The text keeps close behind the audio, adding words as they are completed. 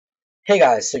Hey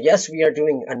guys, so yes, we are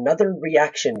doing another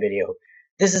reaction video.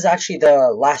 This is actually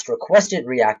the last requested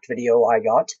react video I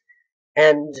got,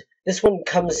 and this one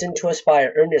comes into us by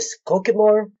Ernest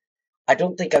Koekemoer. I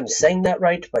don't think I'm saying that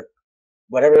right, but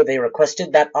whatever they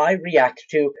requested that I react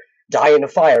to Die in a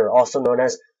Fire, also known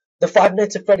as the Five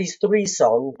Nights at Freddy's 3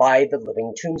 song by the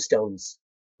Living Tombstones.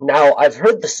 Now, I've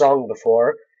heard the song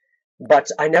before, but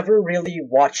I never really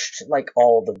watched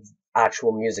all the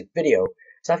actual music video.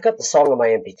 So I've got the song on my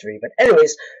MP3, but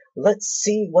anyways, let's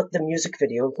see what the music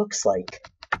video looks like.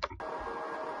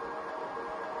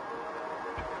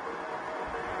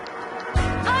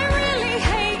 I really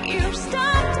hate you,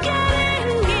 stop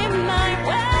getting in my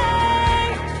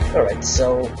way. Alright,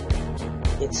 so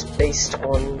it's based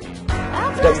on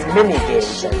the mini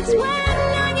games, I think.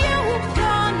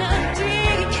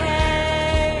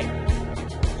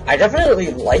 I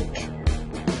definitely like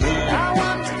the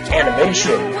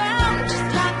animation.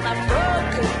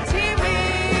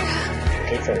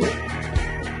 Okay, Freddy.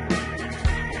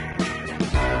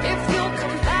 If you'll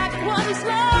come back once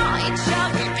more, it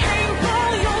shall be painful,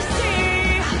 you'll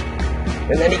see.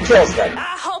 And then he kills them. I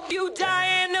hope you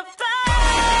die in a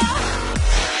fire.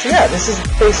 So yeah, this is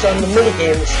based on the mini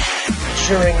games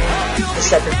during the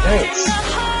separate nights.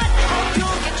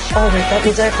 Oh wait, that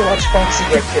means I have to watch Foxy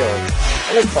get killed.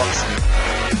 I like Foxy.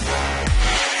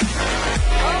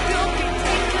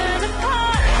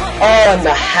 Oh, and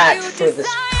the hat for this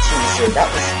teaser. That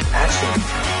was actually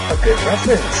a good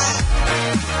reference.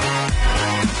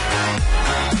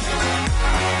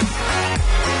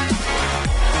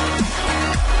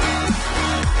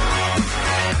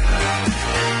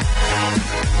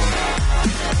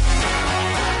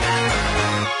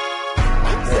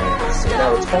 So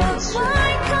now it's bonus.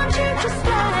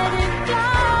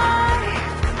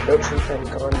 No truth, I'm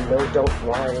gone. No, don't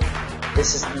lie. This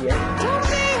is the end.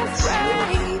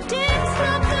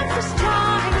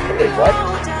 Wait, what?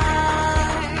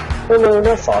 Oh no,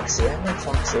 not Foxy. I like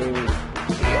Foxy. I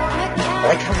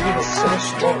like how he was so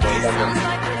strong with them.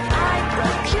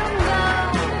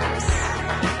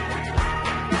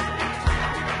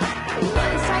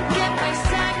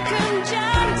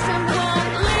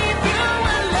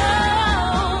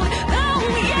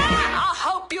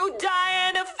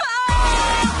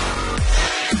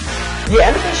 The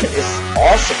animation is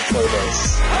awesome for this.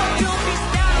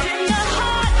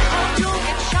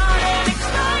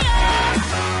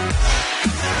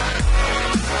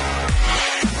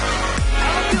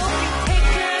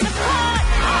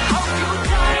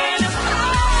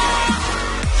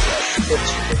 The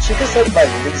chick is like my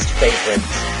least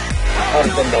favorite out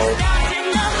of them all.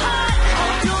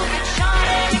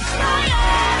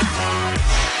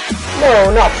 No,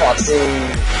 not Foxy.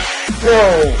 No,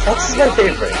 Foxy's my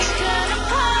favorite.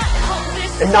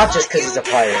 And not just because he's a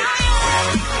pirate.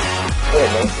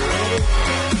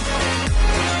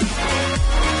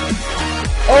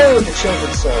 Oh, the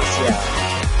children's souls, yeah.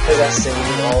 Possessing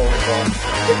all the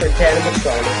different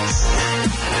animatronics.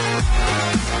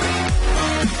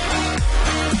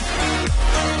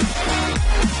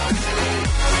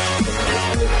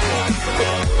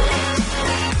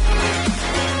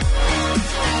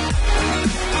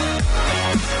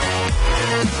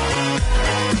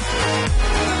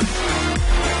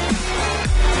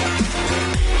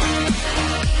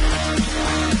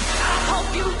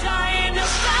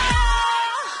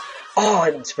 Oh,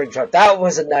 and Springtrap. That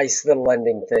was a nice little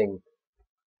ending thing.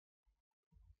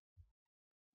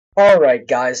 Alright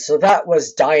guys, so that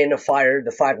was Die in a Fire,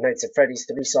 the Five Nights at Freddy's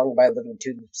 3 song by Living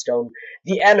Tombstone.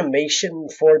 The animation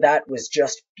for that was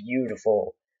just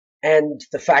beautiful. And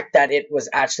the fact that it was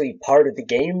actually part of the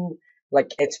game,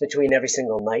 like it's between every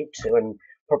single night when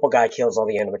Purple Guy kills all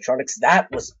the animatronics,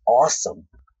 that was awesome.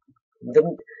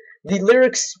 The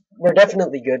lyrics were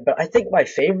definitely good, but I think my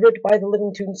favorite by the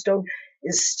Living Tombstone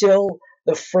is still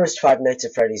the first Five Nights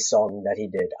at Freddy's song that he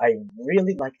did. I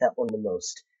really like that one the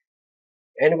most.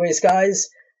 Anyways, guys,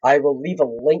 I will leave a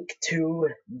link to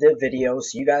the video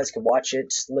so you guys can watch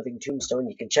it. Living Tombstone,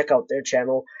 you can check out their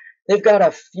channel. They've got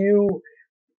a few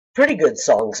pretty good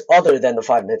songs other than the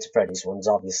Five Nights at Freddy's ones,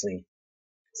 obviously.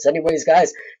 So anyways,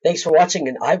 guys, thanks for watching,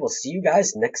 and I will see you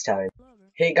guys next time.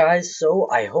 Hey guys, so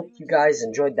I hope you guys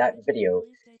enjoyed that video.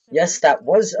 Yes, that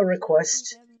was a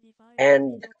request,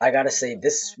 and I gotta say,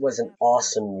 this was an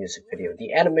awesome music video.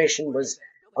 The animation was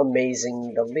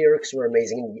amazing, the lyrics were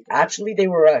amazing, and actually they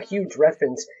were a huge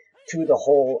reference to the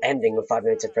whole ending of Five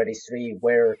Nights at Freddy's 3,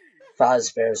 where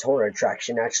Fazbear's horror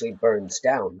attraction actually burns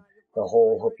down. The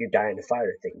whole hope you die in a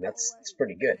fire thing, that's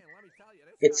pretty good.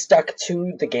 It stuck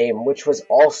to the game, which was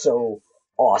also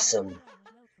awesome.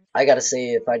 I gotta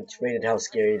say, if I rated how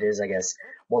scary it is, I guess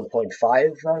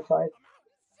 1.5 out of 5.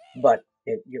 but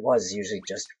it was usually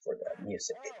just for the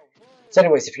music. So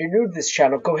anyways, if you're new to this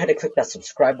channel, go ahead and click that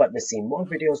subscribe button to see more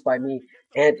videos by me,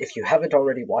 and if you haven't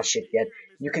already watched it yet,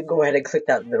 you can go ahead and click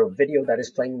that little video that is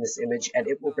playing in this image, and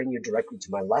it will bring you directly to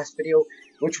my last video,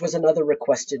 which was another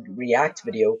requested react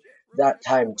video, that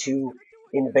time to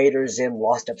Invader Zim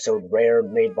Lost Episode Rare,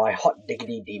 made by Hot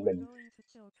Diggity Demon.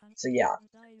 So yeah,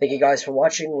 thank you guys for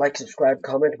watching, like, subscribe,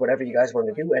 comment, whatever you guys want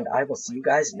to do, and I will see you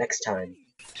guys next time.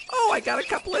 Oh, I got a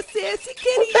couple of sassy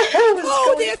kitties. What the hell is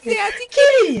Oh, going they're on? sassy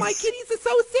kitties. My Kitties! kitties are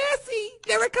so sassy.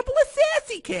 They're a couple of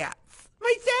sassy cats.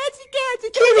 My sassy cats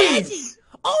are so Kitties! sassy.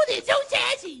 Oh, they're so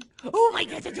sassy. Oh, my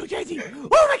cats are so sassy.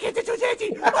 Oh, my cats are so sassy.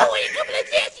 Oh, and a couple of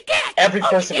sassy cats. Every Oh,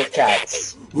 person the with are cats.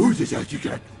 sassy. Who's the sassy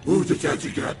cat? Who's the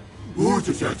sassy cat? Who's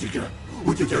the sassy cat?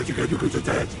 Who's the sassy cat? Who's the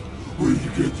sassy? Who's the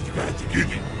sassy cat?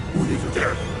 Who's the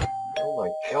sassy? Oh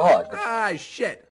my god. Ah, shit.